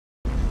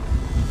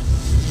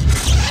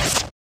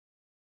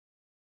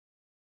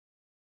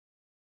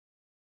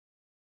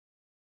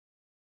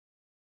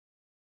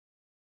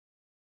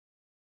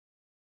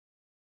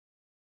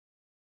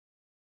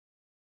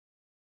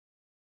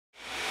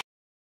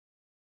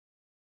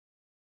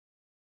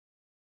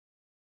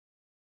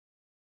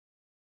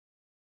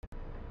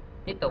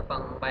Tiếp tục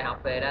phần bài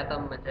học về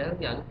Datum, mình sẽ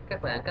hướng dẫn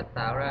các bạn cách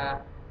tạo ra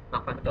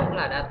mặt phẳng chuẩn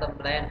là Datum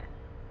Plan.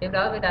 Tiếp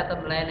đối với Datum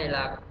Plan này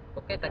là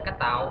một cái cách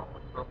tạo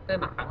một cái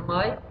mặt phẳng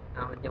mới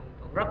mà mình dùng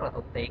cũng rất là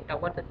thuận tiện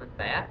trong quá trình mình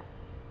vẽ.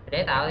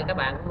 Để tạo thì các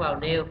bạn cũng vào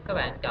New, các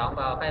bạn chọn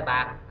vào file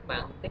bạc, các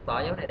bạn tiết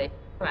bỏ dấu này đi,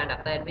 các bạn đặt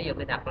tên, ví dụ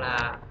mình đặt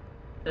là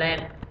Plan,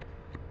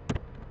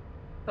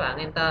 các bạn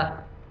Enter.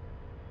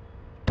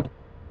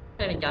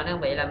 Đây mình chọn đơn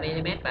vị là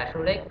mm và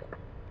solid.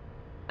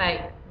 Đây,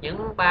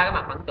 những ba cái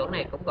mặt phẳng chuẩn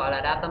này cũng gọi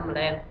là Datum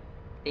Plan.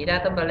 Thì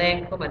Datum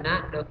Plan của mình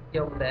á, được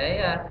dùng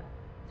để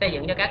xây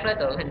dựng cho các đối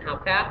tượng hình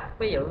học khác.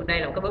 Ví dụ đây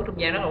là một cái bước trung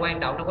gian rất là quan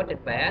trọng trong quá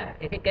trình vẽ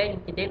thì thiết kế những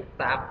chi tiết phức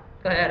tạp,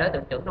 có thể là đối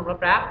tượng chuẩn trong lắp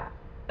ráp.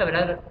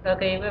 Đôi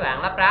khi mấy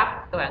bạn lắp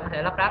ráp, các bạn có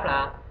thể lắp ráp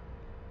là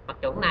mặt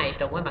chuẩn này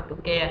trùng với mặt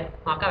chuẩn kia,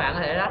 hoặc các bạn có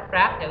thể lắp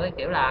ráp theo cái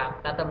kiểu là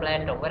Datum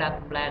Plan trùng với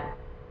Datum Plan.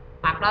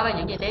 Hoặc đối với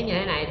những chi tiết như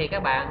thế này thì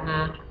các bạn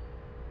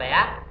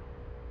vẽ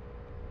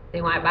thì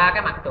ngoài ba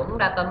cái mặt chuẩn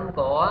datum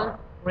của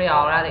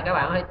Creo ra thì các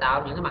bạn có thể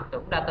tạo những cái mặt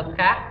chuẩn datum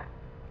khác.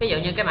 Ví dụ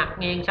như cái mặt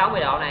nghiêng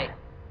 60 độ này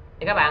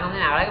thì các bạn không thể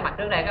nào lấy cái mặt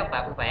trước đây các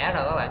bạn vẽ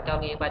rồi các bạn cho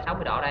nghiêng qua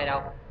 60 độ đây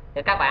đâu,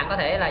 thì các bạn có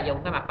thể là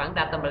dùng cái mặt phẳng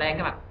datum plan,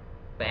 cái mặt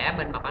vẽ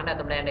mình mặt phẳng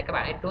datum plan để các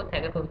bạn extrude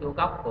theo cái phương chu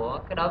góc của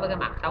cái đối với cái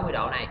mặt 60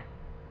 độ này.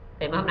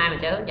 Thì hôm nay mình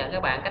sẽ hướng dẫn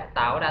các bạn cách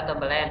tạo datum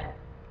plan.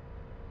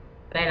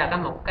 Đây là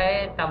một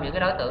cái trong những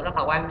cái đối tượng rất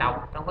là quan trọng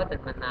trong quá trình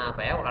mình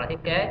vẽ hoặc là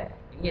thiết kế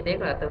những chi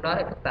tiết là tương đối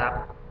phức tạp.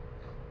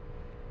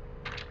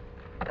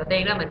 Đầu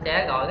tiên đó mình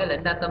sẽ gọi cái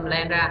lệnh datum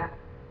plan ra,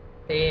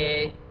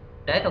 thì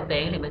để thuận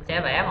tiện thì mình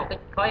sẽ vẽ một cái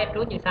khối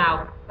extrude như sau.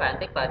 Các bạn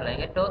tiếp vào lệnh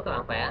extrude, các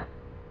bạn vẽ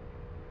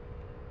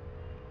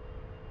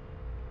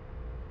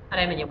ở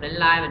đây mình dùng lệnh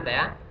line mình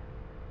vẽ.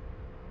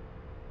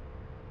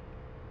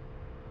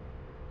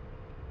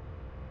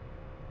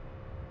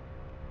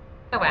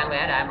 Các bạn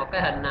vẽ lại một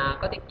cái hình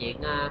có tiết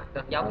diện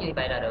gần giống như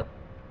vậy là được.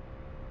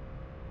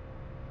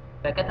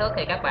 Về kích thước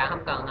thì các bạn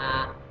không cần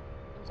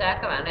chính xác,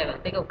 các bạn đây bằng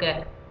tiết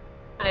ok.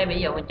 Ở đây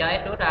ví dụ mình cho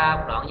extrude ra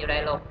một đoạn như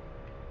đây luôn.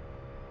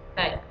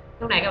 Đây,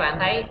 lúc này các bạn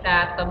thấy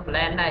datum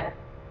plan đây.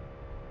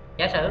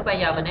 Giả sử bây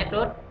giờ mình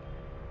extrude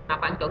mặt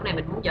phẳng chuẩn này,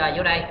 mình muốn dời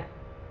vô đây,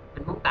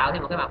 mình muốn tạo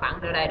thêm một cái mặt phẳng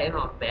ở đây để mà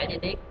vẽ chi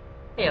tiết.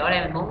 Ví dụ ở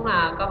đây mình muốn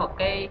có một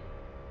cái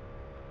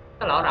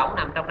lỗ rỗng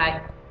nằm trong đây,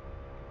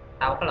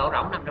 tạo cái lỗ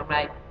rỗng nằm trong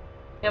đây.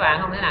 Các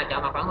bạn không thể nào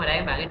chọn mặt phẳng ngoài đây,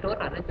 các bạn extrude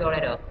rồi nó vô đây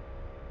được.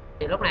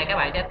 Thì lúc này các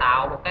bạn sẽ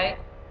tạo một cái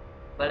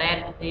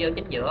plan đi vô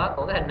chính giữa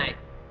của cái hình này.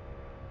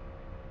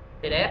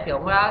 Thì để áp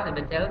dụng đó thì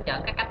mình sẽ hướng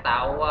dẫn các cách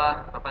tạo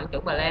mặt phẳng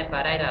chuẩn plan,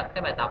 và đây là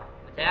cái bài tập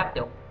mình sẽ áp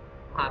dụng.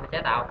 Hoặc mình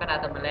sẽ tạo cái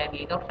datum plan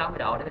nghiêng góc 60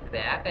 độ để mình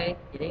vẽ cái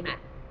chi tiết này.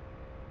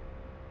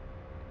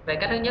 Về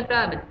cách thứ nhất đó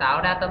là mình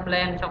tạo datum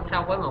plan song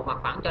song với một mặt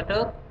phẳng cho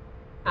trước.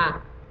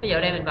 Ví dụ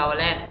đây mình vào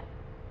plan,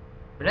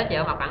 mình lít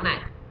vào mặt phẳng này,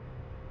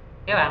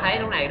 các bạn thấy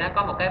lúc này nó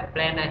có một cái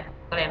plan đây,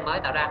 có plan mới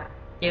tạo ra.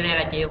 Chiều này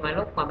là chiều mà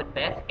lúc mà mình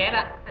vẽ sketch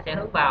đó, nó sẽ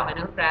hướng vào hay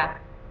nó hướng ra.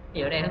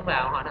 Ví dụ đây hướng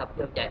vào hoặc nó hợp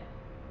vô vậy,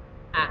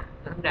 nó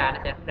hướng ra, nó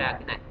sẽ hướng ra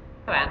cái này.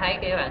 Các bạn thấy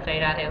khi các bạn xoay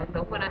ra theo hướng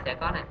đúng đó, nó sẽ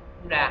có này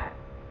hướng ra,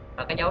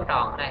 và cái dấu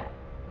tròn ở đây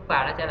hướng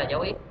vào nó sẽ là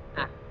dấu x,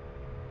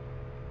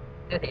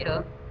 cái thị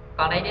hướng.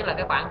 Còn đây chính là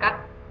cái khoảng cách.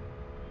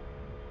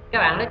 Các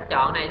bạn list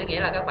chọn này có nghĩa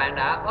là các bạn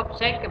đã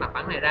offset cái mặt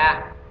phẳng này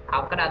ra,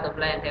 học cái datum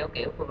plan theo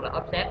kiểu phương là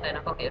offset. Đây nó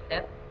có kiểu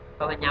offset,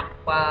 và mình nhập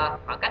qua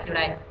khoảng cách vô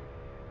đây.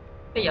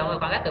 Ví dụ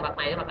khoảng cách từ mặt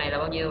này đến mặt này là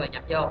bao nhiêu và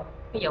nhập vô.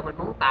 Ví dụ mình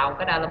muốn tạo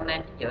cái datum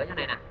plan chính giữa chỗ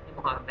này nè, nhưng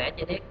một hồi mình vẽ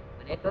chi tiết,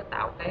 mình extrude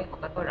tạo một cái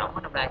khối rỗng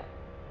ở trong đây.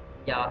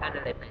 Giờ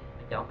analysis này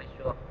mình chọn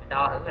measure, mình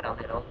đo thử cái độ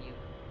này là bao nhiêu.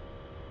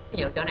 Ví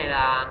dụ chỗ này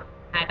là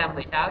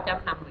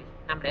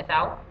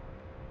 216.506.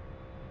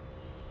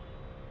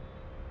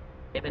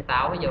 Thì mình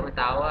tạo, ví dụ mình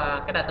tạo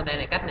cái datum plan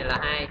này, cách này là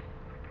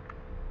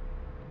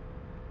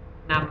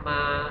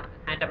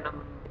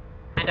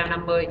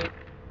 250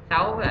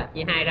 6 và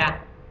chia 2 ra.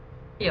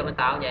 Ví dụ mình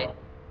tạo như vậy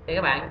thì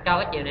các bạn cho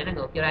cái chiều này nó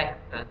ngược vô đây,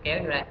 kéo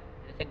vô đây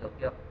nó sẽ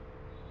ngược vô.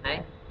 Đấy,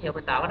 ví dụ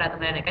mình tạo cái datum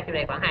plan này cách vô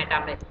đây khoảng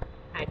 200 đi,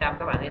 200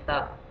 các bạn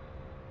enter.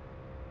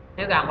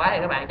 Nếu gần quá thì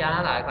các bạn cho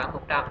nó lại khoảng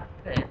 100, các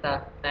bạn enter.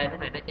 Đây lúc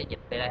này nó sẽ dịch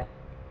về đây.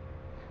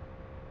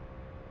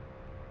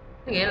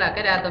 Có nghĩa là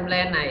cái datum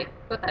plan này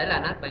có thể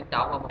là bạn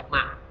chọn vào một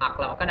mặt hoặc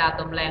là một cái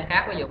datum plan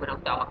khác. Ví dụ mình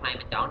không chọn mặt này,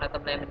 mình chọn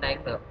datum plan bên đây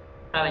cũng được.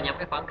 Rồi mình nhập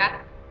cái khoảng cách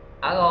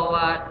ở ô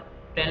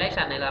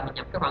translation này, là mình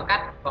nhập cái khoảng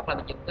cách, hoặc là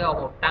mình dùng cái ô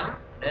màu trắng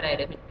để đây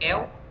để mình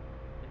kéo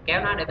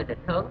nó để mình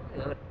định hướng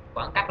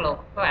khoảng cách luôn.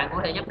 Các bạn cũng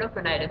có thể nhấp nút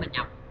bên đây để mình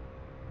nhập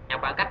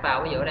khoảng cách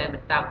vào. Ví dụ ở đây mình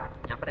 100,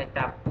 nhập ở đây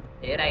 100,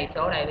 thì ở đây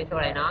số đây với số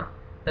đây nó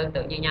tương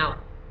tự như nhau.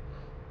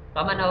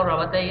 Còn menu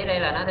property ở đây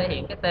là nó thể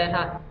hiện cái tên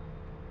thôi,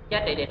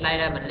 giá trị delay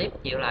ra mình lift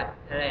chịu lại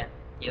đây,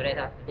 chịu đây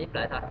thôi, mình lift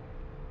lại thôi,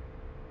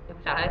 không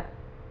sao hết.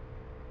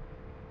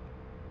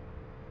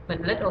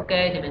 Mình click ok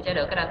thì mình sẽ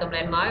được cái datum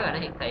plan mới và nó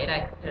hiển thị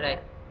ở đây.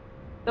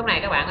 Lúc này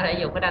các bạn có thể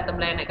dùng cái datum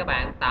plan này, các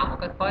bạn tạo một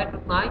cái khối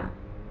nút mới.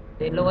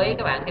 Thì lưu ý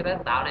các bạn khi các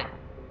bạn tạo này,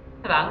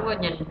 các bạn có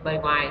nhìn bề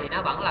ngoài thì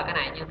nó vẫn là cái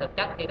này, nhưng thực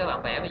chất khi các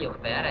bạn vẽ, ví dụ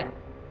mình vẽ ở đây,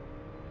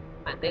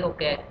 bạn tiếng ok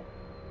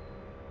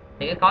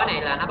thì cái khối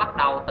này là nó bắt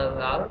đầu từ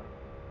ở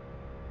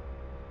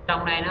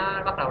trong đây,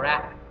 nó bắt đầu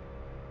ra.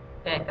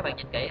 Ok, các bạn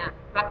nhìn kỹ ha,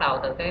 bắt đầu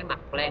từ cái mặt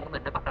plan của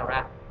mình nó bắt đầu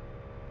ra.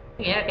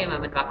 nghĩa là khi mà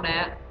mình bật đây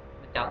á,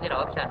 mình chọn chế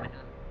độ option mình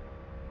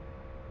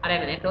ở đây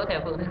mình extrude theo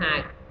phương thứ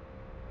hai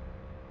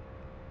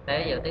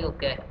để dự tiếng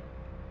ok.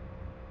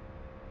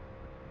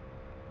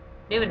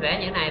 Nếu mình vẽ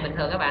như thế này bình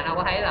thường các bạn đâu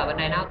có thấy là bên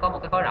đây nó có một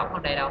cái khối rỗng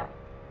bên đây đâu,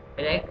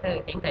 thì để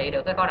hiển thị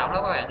được cái khối rỗng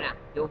đó các bạn nè,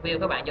 vô view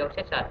các bạn vô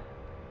section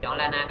chọn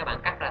lana, các bạn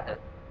cắt ra từ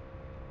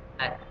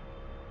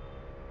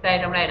đây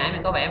trong đây nãy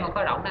mình có vẽ một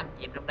khối rỗng nằm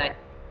chìm trong đây.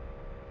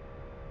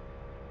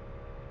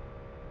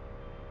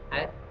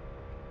 Đấy.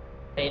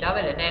 Thì đối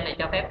với lệnh này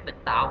cho phép mình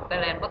tạo một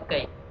cái len bất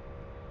kỳ.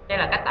 Đây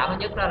là cách tạo thứ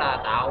nhất, đó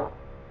là tạo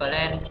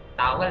plan,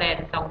 tạo cái len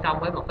song song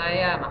với một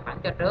cái mặt phẳng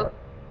cho trước.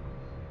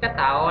 Cách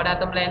tạo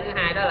datum len thứ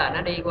hai đó là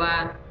nó đi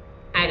qua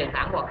hai đường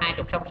thẳng hoặc hai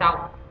trục song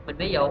song. Mình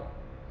ví dụ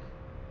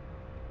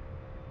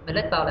mình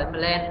click vào lệnh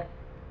len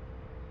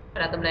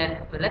datum len,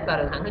 mình click vào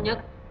đường thẳng thứ nhất.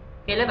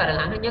 Khi click vào đường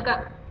thẳng thứ nhất á,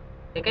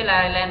 thì cái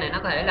len này nó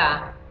có thể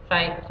là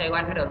xoay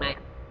quanh cái đường này.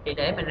 Thì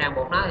để mình ràng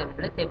buộc nó thì mình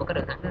click thêm một cái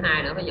đường thẳng thứ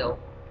hai nữa. Ví dụ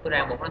tôi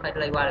ràng buộc nó phải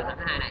đi qua đường thẳng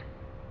thứ hai này,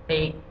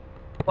 thì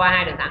qua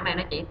hai đường thẳng này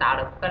nó chỉ tạo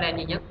được một cái len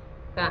duy nhất.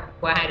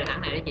 Qua hai đường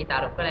thẳng này nó chỉ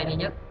tạo được cái len duy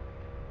nhất.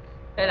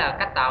 Đây là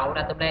cách tạo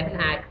datum len thứ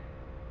hai.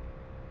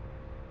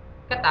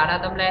 Cách tạo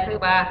datum len thứ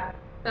ba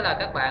đó là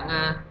các bạn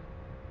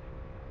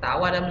tạo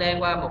qua datum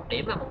len qua một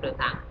điểm và một đường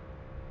thẳng.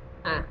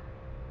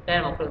 Đây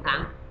là một đường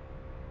thẳng,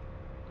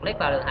 click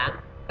vào đường thẳng,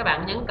 các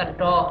bạn nhấn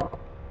Ctrl.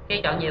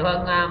 Khi chọn nhiều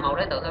hơn một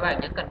đối tượng các bạn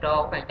nhấn Ctrl,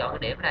 các bạn chọn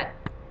cái điểm đây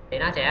thì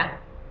nó sẽ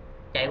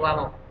chạy qua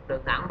một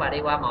đường thẳng và đi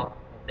qua một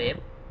điểm.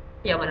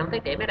 Ví dụ mình không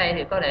thích điểm ở đây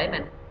thì có thể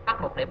mình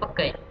bắt một điểm bất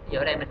kỳ. Ví dụ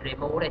ở đây mình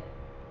remove đi,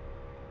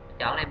 mình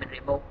chọn này mình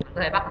remove, mình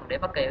có thể bắt một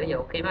điểm bất kỳ. Ví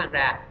dụ khi mà bạn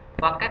ra,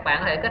 hoặc các bạn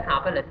có thể kết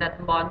hợp với lệnh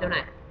datum bond chỗ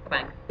này, các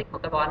bạn tích một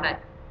cái bond đây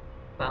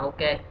và ok.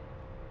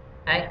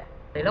 Đây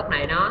thì lúc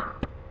này nó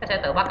sẽ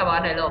tự bắt cái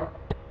bond đây luôn.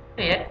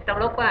 Thì trong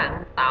lúc các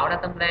bạn tạo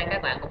datum len,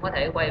 các bạn cũng có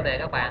thể quay về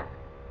các bạn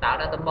tạo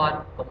datum bond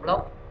cùng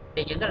lúc.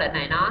 Thì những cái lệnh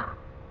này nó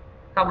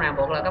không ràng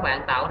buộc là các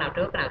bạn tạo cái nào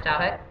trước cái nào sau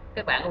hết.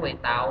 Các bạn có quyền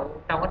tạo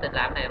trong quá trình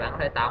làm này, bạn có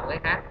thể tạo một cái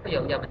khác. Ví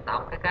dụ giờ mình tạo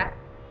một cái khác,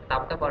 tạo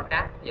một cái bond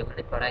khác. Ví dụ mình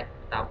click vào đây,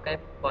 mình tạo một cái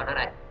bond ở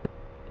đây,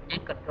 mình nhấn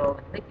Ctrl,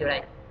 mình click vô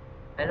đây,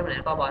 đấy lúc này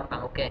nó có bond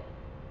bằng ok.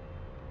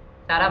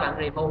 Sau đó bạn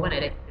remove cái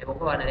này đi, remove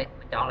cái bond này đi,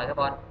 mình chọn lại cái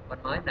bond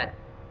mới đây.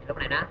 Thì lúc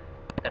này nó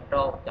Ctrl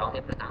chọn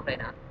thêm đường thẳng đây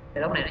nữa,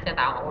 thì lúc này nó sẽ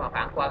tạo một mặt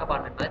phẳng qua cái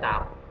bond mình mới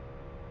tạo.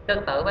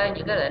 Tương tự với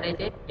những cái lệnh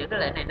này, những cái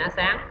lệnh này nó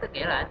sáng, tức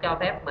nghĩa là cho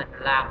phép mình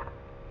làm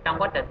trong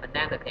quá trình mình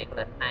đang thực hiện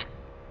lệnh này.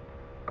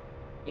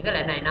 Những cái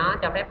lệnh này nó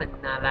cho phép mình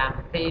làm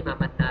khi mà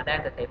mình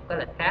đang thực hiện một cái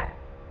lệnh khác.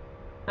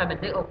 Rồi mình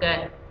click ok.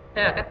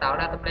 Thế là cách tạo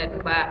datum len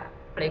thứ ba,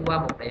 đi qua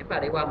một điểm và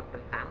đi qua một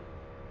đường thẳng.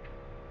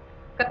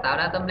 Cách tạo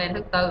datum len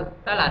thứ tư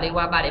đó là đi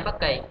qua 3 điểm bất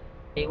kỳ.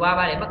 Thì qua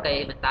 3 điểm bất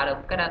kỳ mình tạo được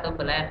một cái datum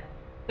plan.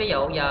 Ví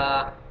dụ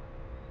giờ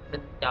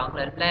mình chọn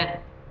lệnh len,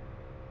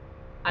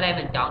 ở đây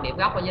mình chọn điểm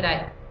góc ở dưới đây,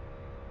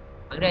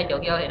 bạn đây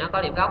chọn vô thì nó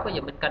có điểm góc. Ví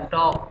dụ mình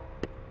Ctrl,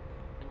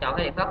 mình chọn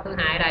cái điểm góc thứ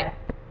hai ở đây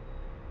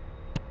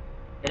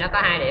thì nó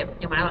có 2 điểm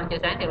nhưng mà nó vẫn chưa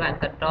sáng, thì các bạn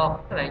Ctrl,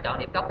 các bạn chọn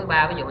điểm góc thứ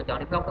ba. Ví dụ mình chọn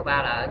điểm góc thứ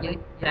ba là ở dưới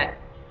đây,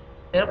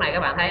 thì lúc này các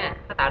bạn thấy này,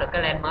 nó tạo được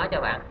cái len mới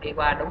cho bạn đi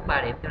qua đúng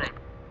 3 điểm chỗ này.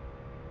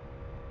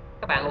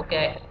 Các bạn ok,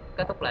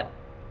 kết thúc lệnh.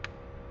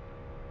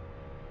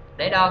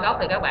 Để đo góc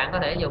thì các bạn có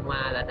thể dùng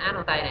lệnh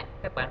annotate này,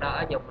 các bạn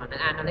đo dùng lệnh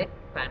analysis,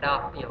 các bạn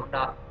đo, ví dụ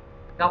đo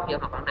góc giữa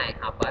mặt phẳng này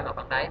hợp với mặt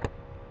phẳng đấy.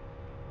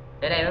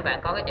 Để đây các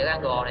bạn có cái chữ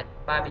angle này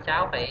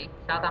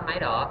 36,68 mấy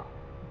độ,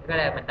 cái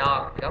đây mình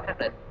đo góc xác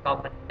định.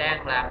 Còn mình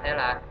đang làm theo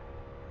là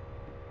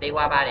đi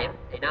qua 3 điểm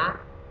thì nó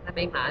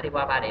biết là đi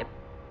qua 3 điểm.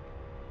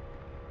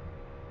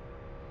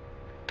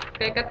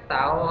 Cái cách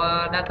tạo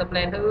datum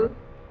len thứ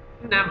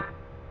 5,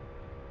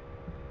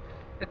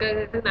 cái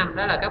thứ 5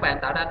 đó là các bạn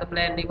tạo datum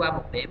len đi qua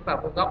một điểm và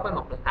vuông góc với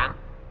một đường thẳng.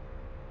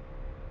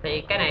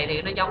 Thì cái này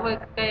thì nó giống với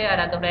cái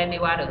datum len đi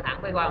qua đường thẳng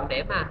với qua một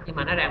điểm nhưng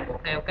mà nó ràng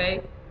buộc theo cái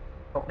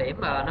một điểm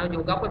mà nó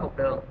vuông góc với một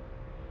đường.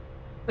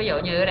 Ví dụ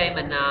như ở đây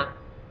mình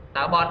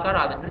tạo bond có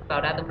rồi, mình click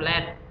vào datum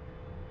len,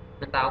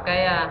 mình tạo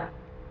cái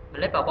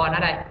mình click vào bond ở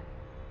đây,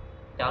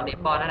 chọn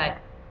điểm bond ở đây,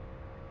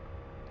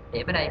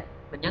 điểm ở đây,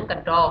 mình nhấn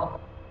Ctrl.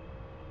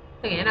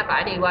 Cái nghĩa nó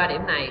phải đi qua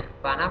điểm này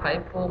và nó phải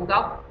vuông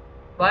góc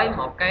với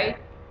một cái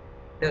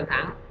đường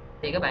thẳng.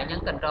 Thì các bạn nhấn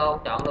Ctrl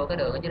chọn luôn cái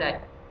đường ở dưới đây,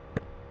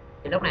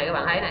 thì lúc này các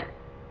bạn thấy này,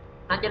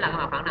 nó chính là cái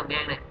mặt phẳng nằm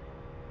ngang này.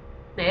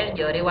 Để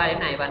vừa đi qua điểm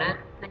này và nó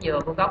vừa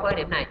vuông góc với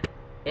điểm này,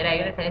 thì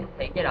đây nó sẽ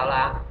hiện chế độ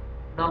là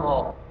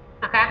normal.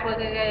 Nó khác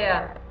với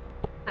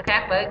nó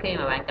khác với khi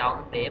mà bạn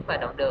chọn điểm và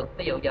đoạn đường.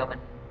 Ví dụ giờ mình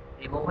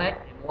remove hết,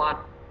 remove all,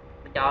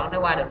 mình chọn nó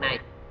qua đường này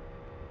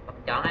và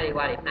mình chọn nó đi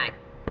qua điểm này,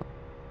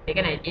 thì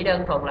cái này chỉ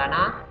đơn thuần là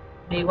nó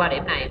đi qua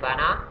điểm này và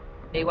nó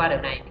đi qua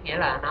đường này, nghĩa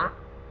là nó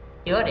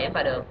chứa điểm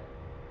và đường.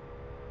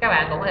 Các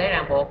bạn cũng có thể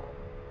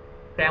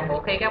ràng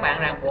buộc khi các bạn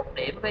ràng buộc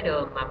điểm với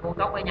đường mà vuông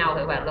góc với nhau thì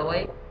các bạn lưu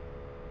ý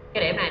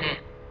cái điểm này nè,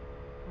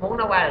 muốn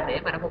nó qua được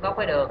điểm mà nó vuông góc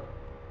với đường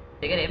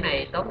thì cái điểm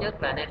này tốt nhất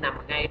là nên nằm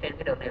ngay trên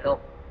cái đường này luôn.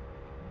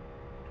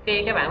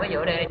 Khi các bạn ví dụ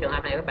ở đây trường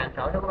hợp này các bạn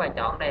sổ xuống, các bạn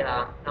chọn đây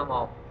là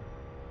normal,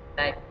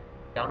 đây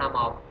chọn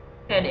normal,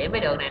 cái điểm với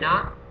đường này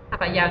nó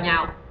phải giao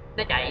nhau,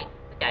 nó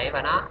chạy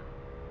và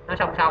nó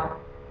song song.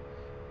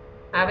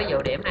 Ví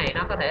dụ điểm này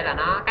nó có thể là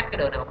nó cắt cái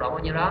đường này một độ bao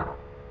nhiêu đó,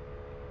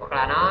 hoặc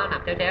là nó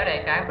nằm chéo chéo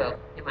đây cái cũng được,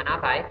 nhưng mà nó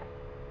phải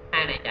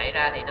hai này chạy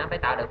ra thì nó phải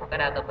tạo được một cái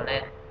datum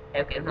plan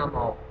theo kiểu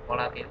normal hoặc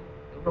là kiểu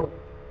rung.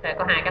 Đây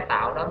có hai cách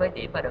tạo đối với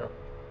điểm và đường,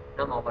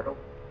 normal và rung.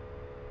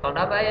 Còn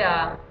đối với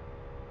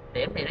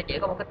điểm thì nó chỉ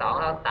có một cái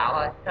tạo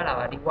thôi, đó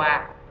là đi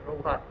qua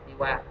rung thôi, đi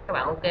qua. Các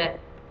bạn ok,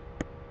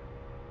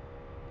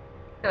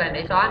 các bạn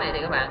để xóa này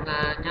thì các bạn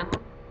nhấn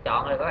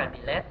chọn rồi các bạn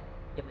delete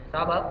thì mình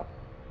xóa bớt.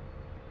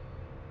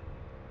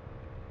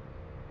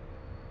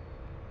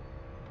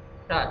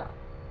 Rồi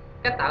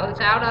cách tạo thứ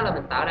 6 đó là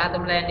mình tạo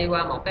datum len đi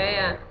qua một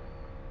cái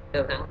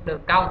đường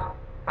cong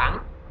phẳng,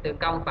 đường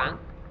cong phẳng.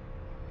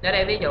 Ở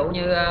đây ví dụ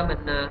như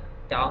mình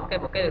chọn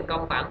một cái đường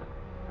cong phẳng,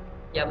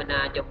 giờ mình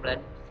dùng lệnh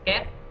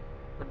sketch,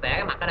 mình vẽ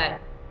cái mặt ở đây.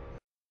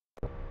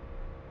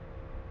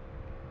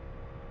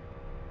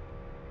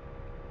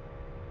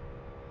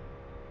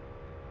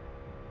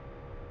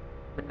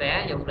 Mình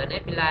vẽ dùng lệnh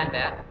F-line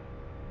vẽ.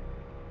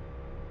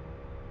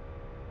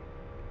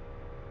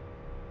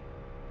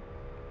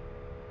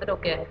 Thích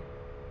ok. Cái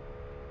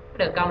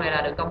đường cong này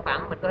là đường cong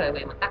phẳng, mình có thể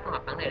mình tắt cái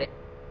mặt phẳng này đi,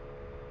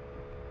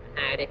 mình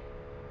hai đi.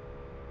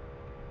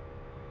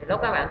 Thì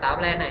lúc các bạn tạo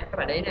plan này, các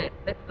bạn để ý này,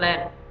 click plan,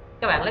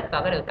 các bạn click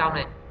vào cái đường cong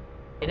này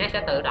thì nó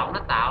sẽ tự động nó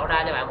tạo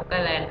ra cho bạn một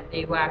cái len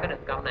đi qua cái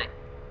đường cong này.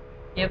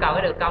 Yêu cầu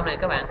cái đường cong này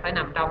các bạn phải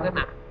nằm trong cái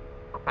mặt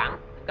phẳng,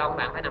 đường cong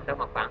bạn phải nằm trong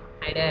mặt phẳng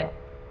 2D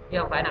chứ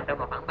không phải nằm trong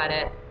mặt phẳng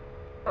 3D.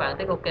 Các bạn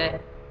tiếp ok.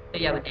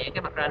 Bây giờ mình hiện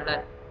cái mặt ranh lên,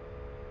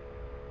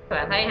 các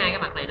bạn thấy hai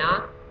cái mặt này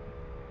nó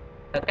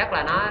thực chất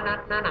là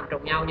nó nằm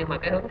trùng nhau, nhưng mà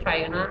cái hướng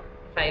xoay nó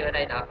xoay ở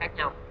đây là khác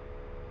nhau.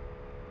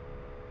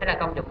 Thế là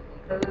công dụng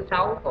thứ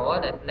 6 của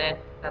lệnh len,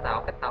 ta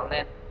tạo cách tạo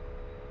len.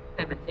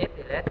 Hay mình xếp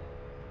delete.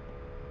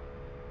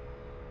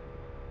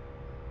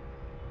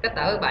 Cách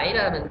tạo thứ 7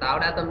 đó là mình tạo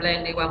datum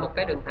len đi qua một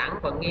cái đường thẳng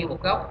phần nghiêng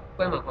một góc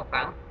với mặt hoặc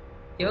phẳng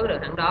trước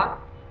đường thẳng đó.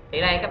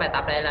 Thì đây cái bài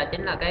tập này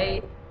chính là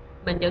cái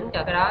minh chứng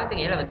cho cái đó, tức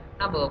nghĩa là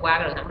nó vừa qua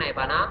cái đường thẳng này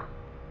và nó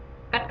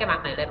cách cái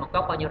mặt này lên một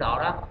góc bao nhiêu độ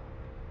đó.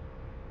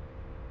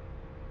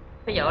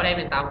 Ví dụ ở đây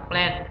mình tạo một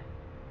len,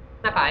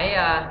 nó phải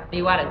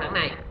đi qua đường thẳng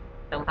này,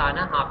 đồng thời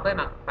nó hợp với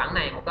mặt phẳng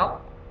này một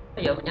góc.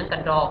 Ví dụ mình nhấn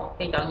Ctrl,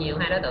 khi chọn nhiều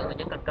hai đối tượng mình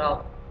nhấn Ctrl,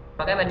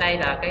 và cái bên đây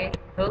là cái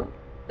hướng,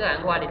 các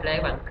bạn qua display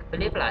các bạn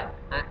flip lại.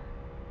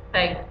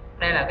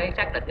 Đây là cái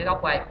xác định cái góc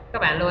quay. Các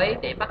bạn lưu ý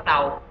điểm bắt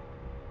đầu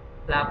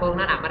là phương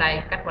nó nằm ở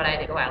đây, cách qua đây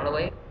thì các bạn lưu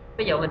ý.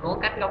 Ví dụ mình muốn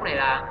cách góc này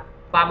là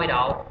 30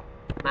 độ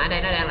mà ở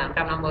đây nó đang là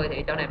 150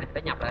 thì chỗ này mình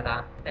phải nhập lại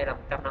là đây là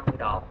 150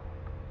 độ.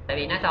 Tại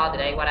vì nó so từ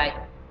đây qua đây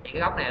thì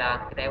cái góc này là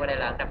từ đây qua đây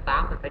là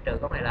 180, mình phải trừ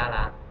góc này ra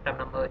là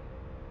 150.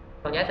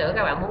 Còn giả sử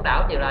các bạn muốn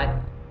đảo chiều lại,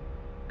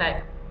 đây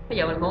ví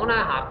dụ mình muốn nó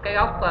hợp cái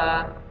góc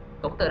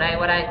cũng từ đây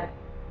qua đây,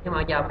 nhưng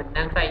mà giờ mình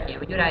đang xoay chiều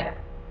dưới đây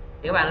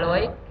thì các bạn lưu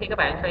ý khi các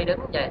bạn xoay đứng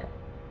như vậy,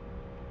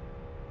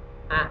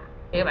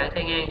 khi các bạn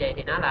xoay ngang vậy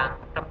thì nó là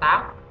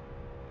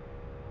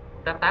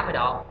 180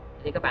 độ,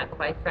 thì các bạn cũng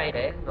phải xoay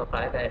để ngược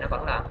lại về, nó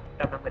vẫn là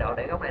 150 độ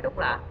để góc này đúng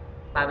là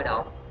 30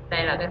 độ.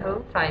 Đây là cái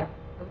hướng xoay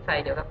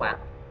cho các bạn.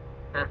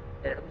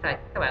 Đây là hướng xoay,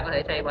 các bạn có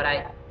thể xoay qua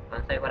đây,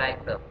 bạn xoay qua đây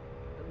cũng được,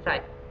 hướng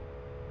xoay.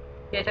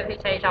 Sau khi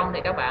xoay xong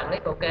thì các bạn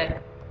click ok,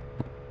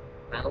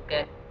 bạn ok.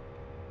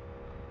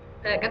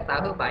 Đây là cách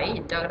tạo thứ 7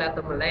 dành cho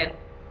datum len.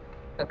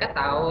 Còn cách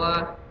tạo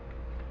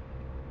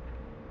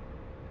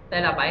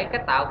đây là 7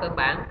 cách tạo cơ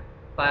bản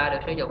và được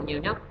sử dụng nhiều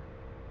nhất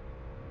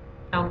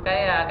trong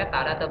cái cách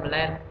tạo datum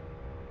len.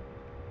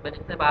 Mình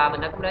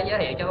cũng đã giới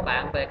thiệu cho các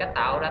bạn về cách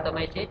tạo datum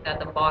axis,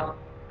 datum point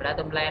và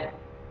datum len.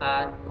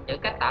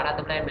 Những cách tạo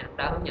datum len mình cũng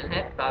đã hướng dẫn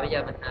hết, và bây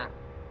giờ mình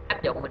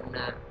áp dụng, mình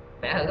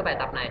vẽ thử cái bài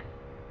tập này.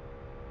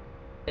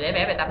 Thì để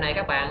vẽ bài tập này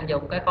các bạn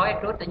dùng cái khối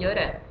extrude ở dưới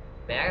đây,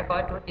 vẽ cái khối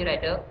extrude dưới đây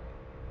trước.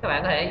 Các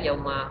bạn có thể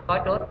dùng khối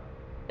extrude.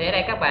 Thì ở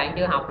đây các bạn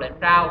chưa học lệnh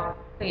rao,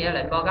 tức nghĩa là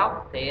lệnh vo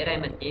góc, thì ở đây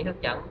mình chỉ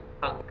hướng dẫn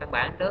phần căn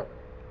bản trước,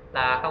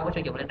 là không có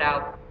sử dụng lệnh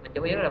rao. Mình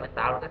chủ yếu là mình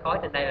tạo được cái khối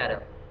trên đây là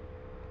được.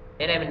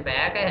 Thì ở đây mình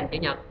vẽ cái hình chữ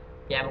nhật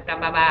dài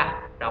 133,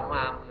 rộng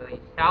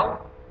 16,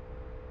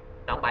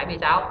 rộng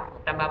 76,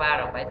 133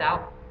 rộng 76.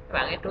 Các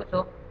bạn extrude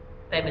xuống.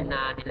 Đây mình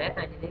delete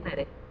hai chi tiết này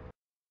đi.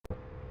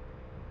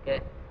 Ok.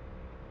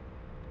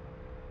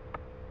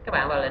 Các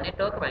bạn vào lệnh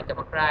extrude, các bạn chọn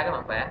mặt ra, các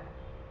bạn vẽ.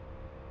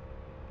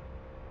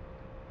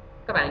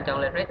 Các bạn chọn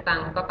lệnh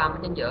rectangle có tâm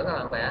chính giữa, các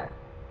bạn vẽ.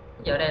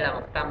 Ví dụ đây là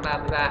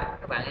 133,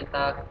 các bạn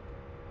enter.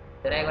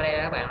 Từ đây qua đây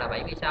các bạn là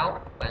 76,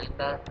 các bạn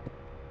enter.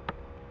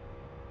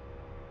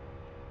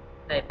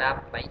 Đây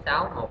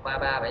 76,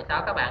 133,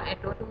 76, các bạn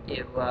extrude xuống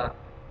chiều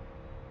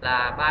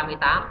là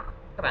 38.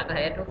 Các bạn có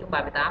thể extrude xuống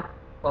 38,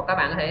 hoặc các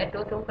bạn có thể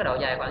extrude xuống cái độ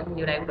dài khoảng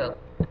như đây cũng được.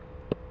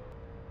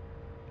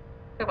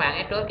 Các bạn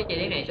extrude cái chi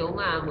tiết này xuống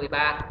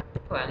 13,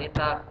 các bạn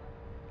enter.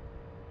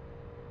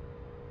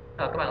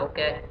 Rồi các bạn ok.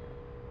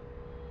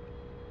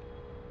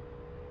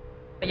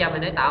 Bây giờ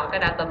mình sẽ tạo cái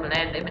datum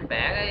len để mình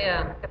vẽ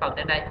cái phần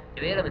trên đây,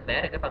 chủ yếu là mình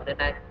vẽ được cái phần trên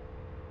đây.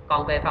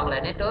 Còn về phần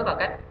lệnh extrude và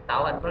cách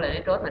tạo hình của lệnh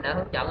extrude mình đã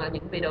hướng dẫn ở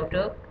những video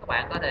trước, các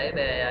bạn có thể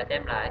về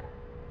xem lại.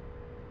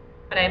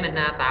 Ở đây mình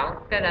tạo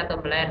cái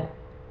datum len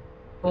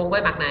vuông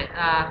với mặt này,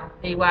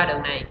 đi qua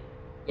đường này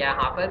và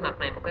hợp với mặt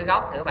này một cái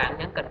góc thì các bạn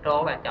nhấn Ctrl,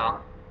 các bạn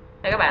chọn.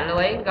 Đây các bạn lưu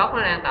ý góc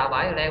nó đang tạo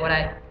bởi từ đây qua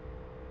đây,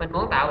 mình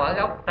muốn tạo bởi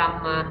góc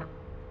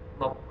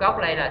một góc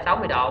đây là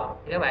 60 độ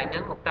thì các bạn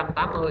nhấn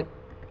 180,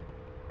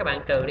 các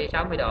bạn trừ đi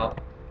 60 độ.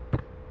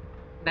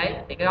 Đấy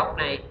thì cái góc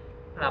này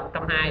là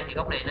 120 thì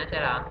góc này nó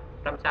sẽ là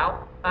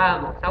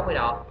 160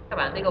 độ, các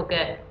bạn tích OK.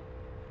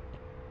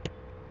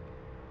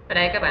 Ở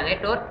đây các bạn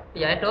extrude,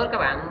 bây giờ extrude các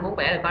bạn muốn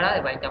vẽ được có đó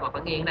thì bạn chọn mặt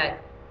phẳng nghiêng đây,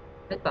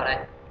 tích vào đây.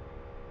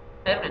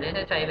 Thế này nó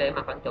sẽ xoay về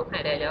mặt phẳng chuẩn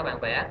này đây cho các bạn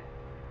vẽ.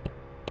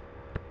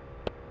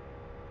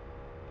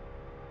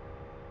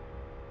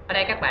 Ở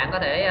đây các bạn có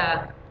thể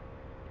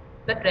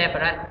click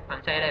reference, bạn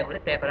xoay đây một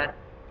click reference,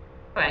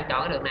 các bạn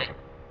chọn cái đường này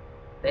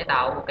để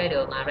tạo một cái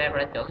đường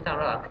reference chuẩn, sau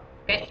đó là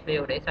sketch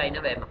view để xoay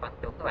nó về mặt phẳng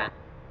chuẩn các bạn.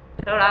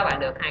 Lúc đó bạn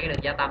được hai cái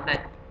đường gia tâm đây.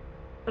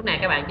 Lúc này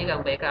các bạn chỉ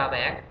cần việc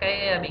vẽ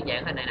cái biên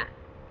dạng hình này nè.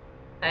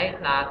 Đấy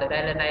là từ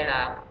đây lên đây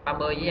là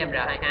 30 với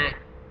MR22.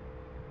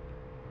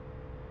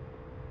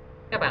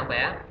 Các bạn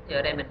vẽ,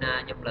 giờ đây mình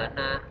dùng lệnh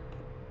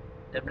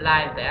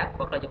line mình vẽ,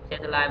 hoặc là dùng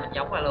centerline mình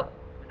giống ra luôn,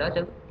 mình đối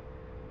xứng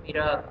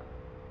mirror,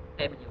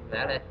 đây mình dùng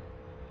vẽ lên.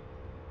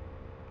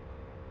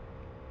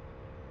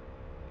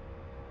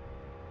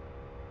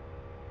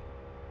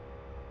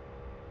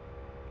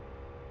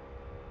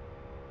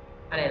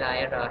 Ở đây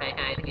là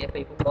R22 tức nghĩa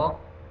phi 44,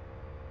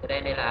 từ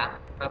đây là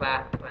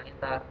 33, các bạn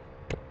enter.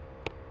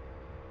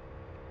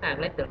 Các bạn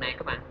click đường này,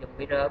 các bạn dùng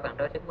mirror, các bạn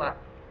đối xứng qua,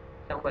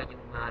 xong bạn dùng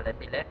lệnh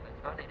delete, bạn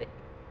xóa này đi.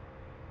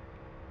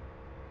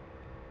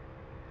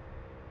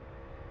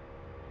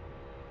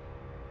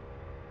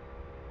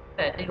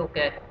 Đây tích OK.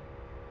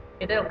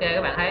 Khi tích OK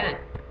các bạn thấy này,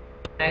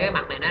 đây cái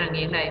mặt này nó đang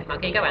nghiêng đây, mà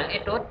khi các bạn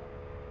extrude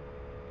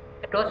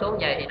xuống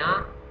vậy thì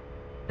nó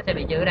sẽ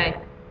bị giữ đây.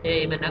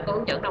 Thì mình đã có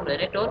hướng dẫn trong lệnh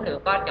extrude thì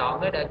có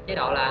chọn cái chế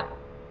độ là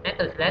net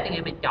to select,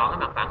 nghĩa mình chọn cái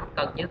mặt phẳng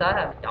cần chiếu tới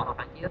là mình chọn mặt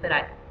phẳng chiếu tới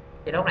đây.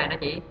 Thì lúc này nó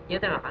chỉ chiếu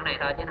tới mặt phẳng này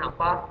thôi chứ nó không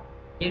có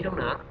chiếu xuống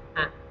nữa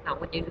ha, nó không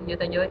có chiếu xuống dưới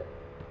tới dưới.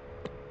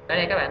 Ở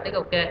đây các bạn tích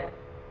OK.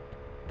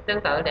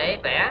 Tương tự để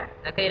vẽ,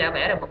 khi đã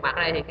vẽ được một mặt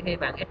ở đây thì khi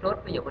bạn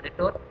extrude, ví dụ mình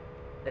extrude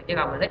được, chỉ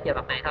còn mình click vào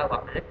mặt này thôi,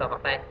 hoặc mình click vào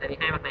mặt đây, tại vì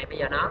hai mặt này bây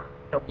giờ nó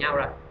trùng nhau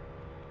rồi.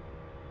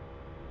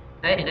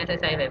 Đấy thì nó sẽ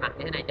xoay về mặt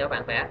như thế này cho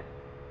bạn vẽ.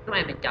 Lúc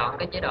này mình chọn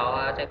cái chế độ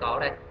circle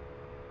đây.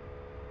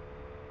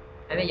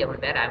 Đấy, ví dụ mình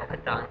vẽ đại một hình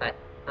tròn như vậy,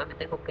 nó mình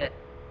tích OK.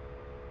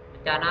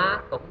 Mình cho nó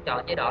cũng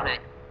chọn chế độ này,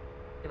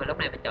 nhưng mà lúc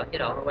này mình chọn chế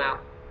độ round,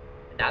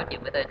 mình đảo chiều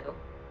cái tên xuống,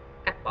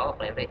 cắt bỏ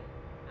vật liệu đi.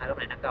 Lúc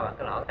này nó có bạn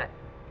cái lỗ đây.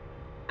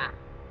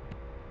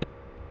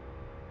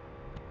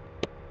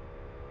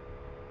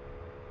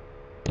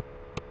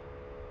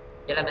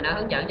 Vậy là mình đã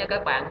hướng dẫn cho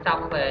các bạn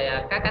xong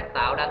về các cách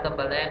tạo Datum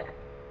Blend.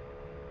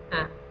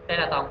 Đây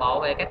là toàn bộ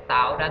về cách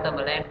tạo Datum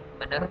Blend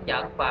mình đã hướng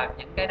dẫn, và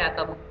những cái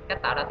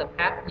cách tạo Datum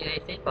khác như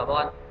Axis và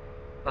Bond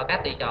và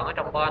các tùy chọn ở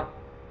trong Bond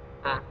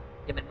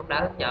thì mình cũng đã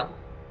hướng dẫn.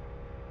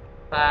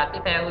 Và tiếp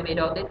theo, cái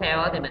video tiếp theo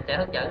thì mình sẽ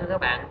hướng dẫn cho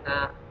các bạn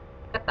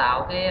cách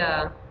tạo cái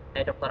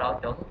hệ trục tọa độ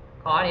chuẩn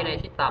Coordinate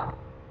System.